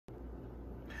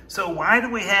So why do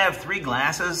we have three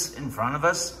glasses in front of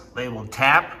us labeled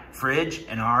tap, fridge,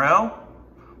 and RO?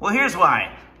 Well, here's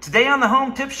why. Today on the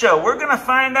Home Tip Show, we're gonna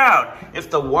find out if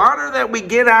the water that we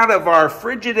get out of our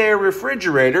Frigidaire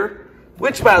refrigerator,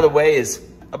 which by the way is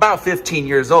about 15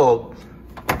 years old,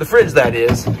 the fridge that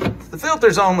is, the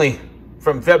filter's only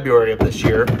from February of this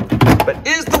year, but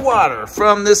is the water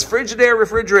from this Frigidaire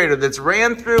refrigerator that's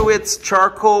ran through its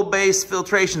charcoal-based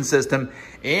filtration system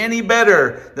any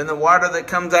better than the water that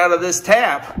comes out of this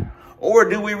tap? Or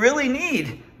do we really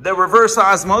need the reverse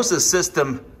osmosis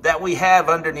system that we have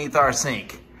underneath our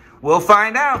sink? We'll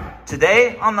find out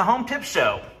today on the Home Tip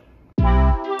Show.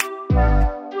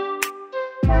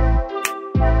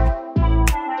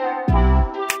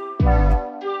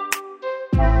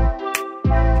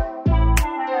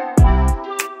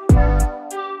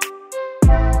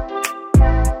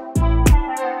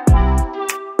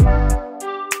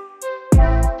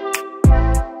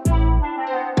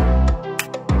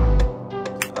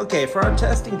 Okay, for our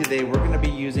testing today, we're going to be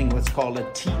using what's called a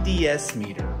TDS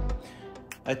meter.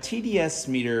 A TDS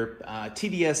meter,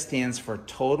 TDS stands for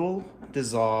Total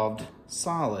Dissolved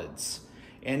Solids.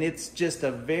 And it's just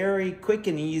a very quick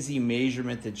and easy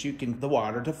measurement that you can, the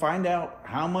water, to find out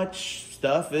how much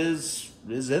stuff is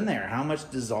in there, how much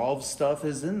dissolved stuff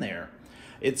is in there.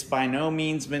 It's by no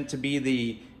means meant to be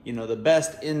the, the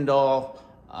best end-all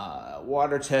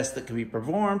water test that can be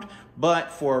performed,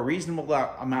 but for a reasonable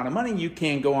amount of money, you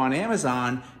can go on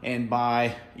Amazon and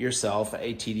buy yourself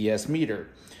a TDS meter.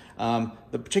 The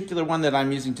particular one that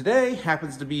I'm using today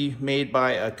happens to be made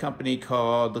by a company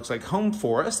called, looks like Home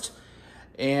Forest,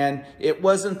 and it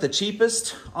wasn't the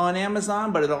cheapest on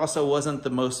Amazon, but it also wasn't the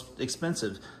most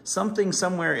expensive. Something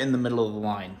somewhere in the middle of the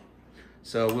line.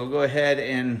 So we'll go ahead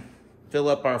and fill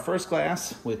up our first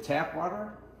glass with tap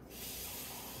water.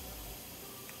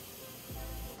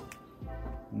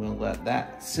 We'll let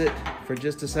that sit for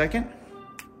just a second.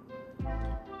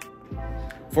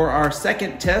 For our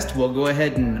second test, we'll go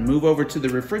ahead and move over to the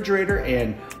refrigerator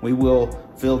and we will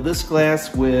fill this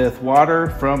glass with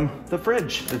water from the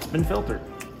fridge that's been filtered.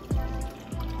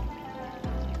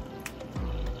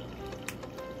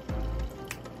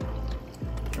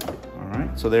 All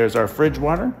right, so there's our fridge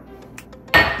water.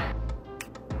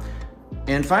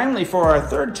 And finally, for our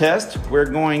third test, we're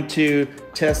going to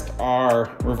test our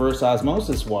reverse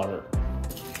osmosis water.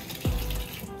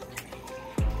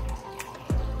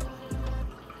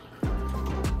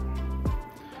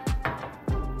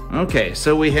 Okay,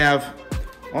 so we have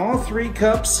all 3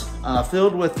 cups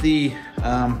filled with the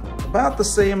about the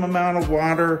same amount of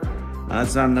water.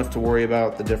 It's not enough to worry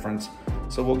about the difference.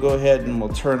 So we'll go ahead and we'll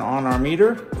turn on our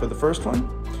meter for the first one,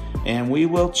 and we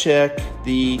will check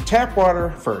the tap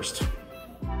water first.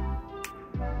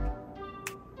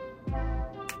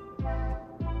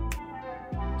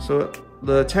 So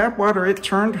the tap water, it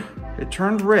turned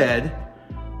red,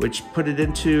 which put it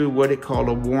into what it called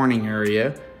a warning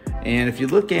area. And if you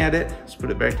look at it, let's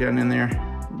put it back down in there.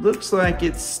 Looks like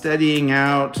it's steadying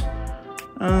out,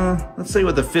 let's say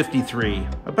with a 53,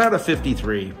 about a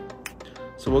 53.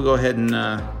 So we'll go ahead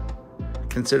and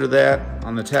consider that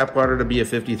on the tap water to be a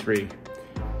 53.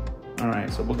 All right,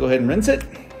 so we'll go ahead and rinse it.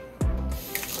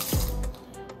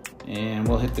 And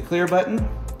we'll hit the clear button.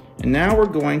 And now we're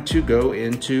going to go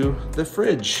into the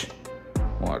fridge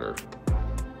water.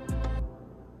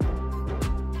 All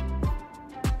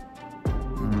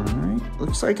right,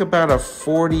 looks like about a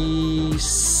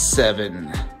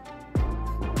 47.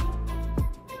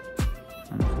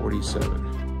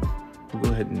 47. We'll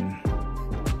go ahead and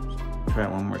try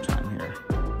it one more time here.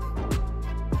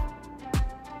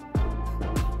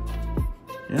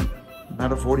 Yep,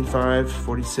 about a 45,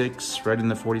 46, right in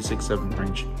the 46-7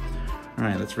 range. All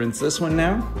right, let's rinse this one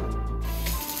now.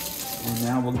 And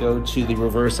now we'll go to the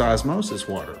reverse osmosis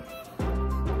water.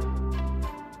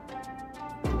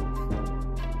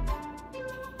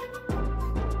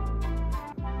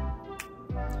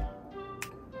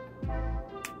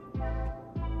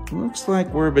 Looks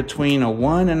like we're between a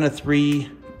 1 and a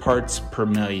 3 parts per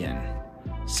million.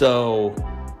 So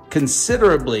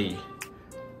considerably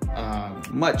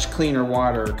much cleaner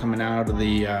water coming out of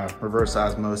the reverse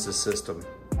osmosis system.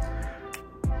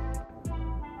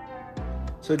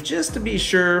 So just to be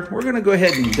sure, we're gonna go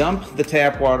ahead and dump the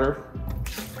tap water.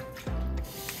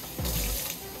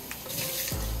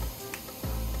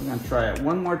 We're gonna try it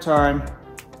one more time.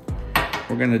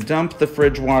 We're gonna dump the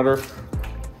fridge water.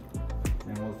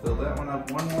 And we'll fill that one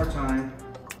up one more time.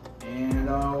 And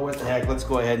oh, what the heck, let's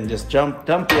go ahead and just dump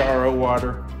the RO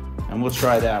water. And we'll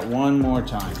try that one more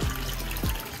time.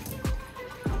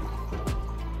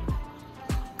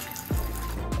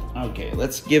 Okay,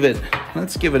 let's give it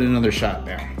another shot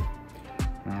now.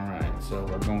 All So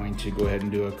we're going to go ahead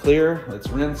and do a clear. Let's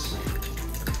rinse.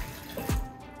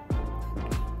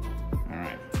 All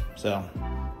right, so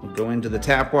we'll go into the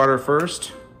tap water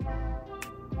first.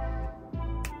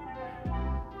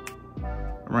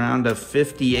 Around a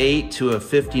 58 to a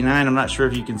 59. I'm not sure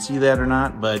if you can see that or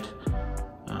not, but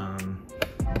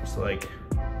looks like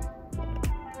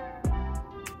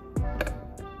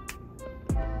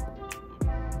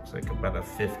about a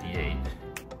 58.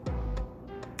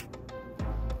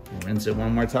 Rinse it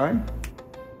one more time.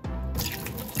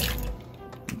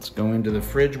 Let's go into the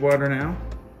fridge water now.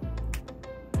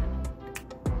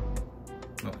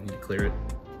 Oh, I need to clear it.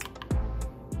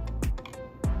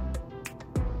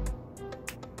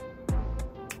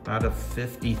 About a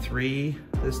 53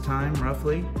 this time,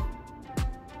 roughly.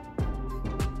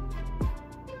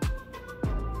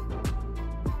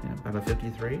 Yeah, about a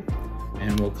 53.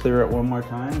 And we'll clear it one more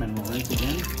time and we'll rinse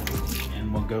again.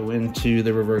 And we'll go into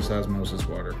the reverse osmosis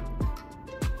water.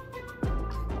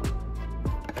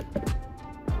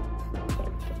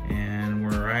 And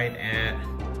we're right at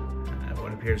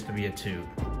what appears to be a 2.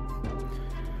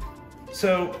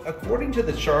 So according to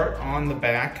the chart on the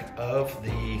back of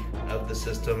the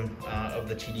system, of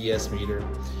the TDS meter,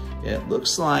 it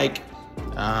looks like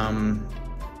a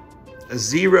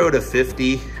 0 to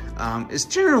 50 is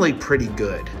generally pretty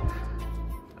good.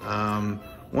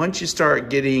 Once you start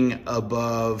getting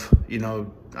above,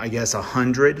 I guess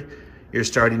 100, you're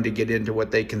starting to get into what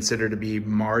they consider to be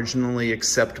marginally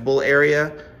acceptable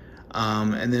area.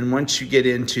 And then once you get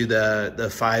into the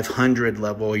 500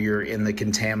 level, you're in the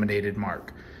contaminated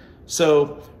mark.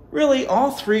 So really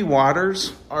all 3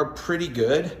 waters are pretty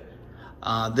good.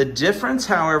 The difference,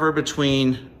 however,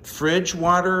 between fridge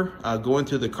water going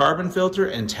through the carbon filter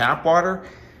and tap water,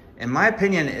 in my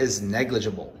opinion, is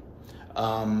negligible.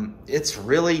 It's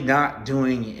really not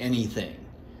doing anything.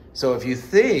 So if you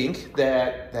think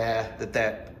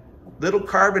that little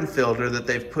carbon filter that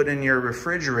they've put in your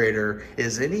refrigerator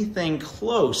is anything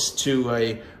close to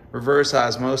a reverse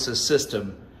osmosis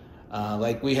system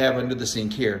like we have under the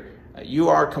sink here, you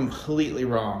are completely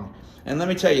wrong. And let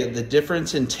me tell you, the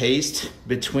difference in taste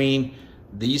between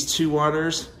these 2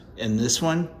 waters and this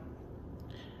one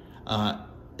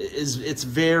it's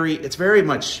very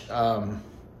much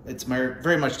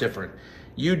different.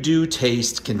 You do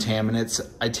taste contaminants.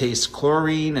 I taste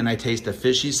chlorine and I taste a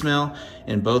fishy smell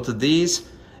in both of these.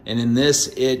 And in this,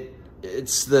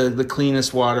 it's the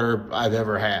cleanest water I've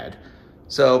ever had.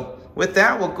 So with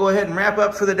that, we'll go ahead and wrap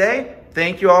up for the day.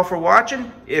 Thank you all for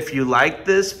watching. If you like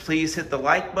this, please hit the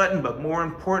like button, but more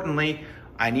importantly,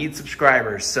 I need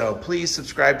subscribers. So please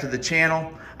subscribe to the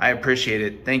channel. I appreciate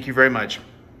it. Thank you very much.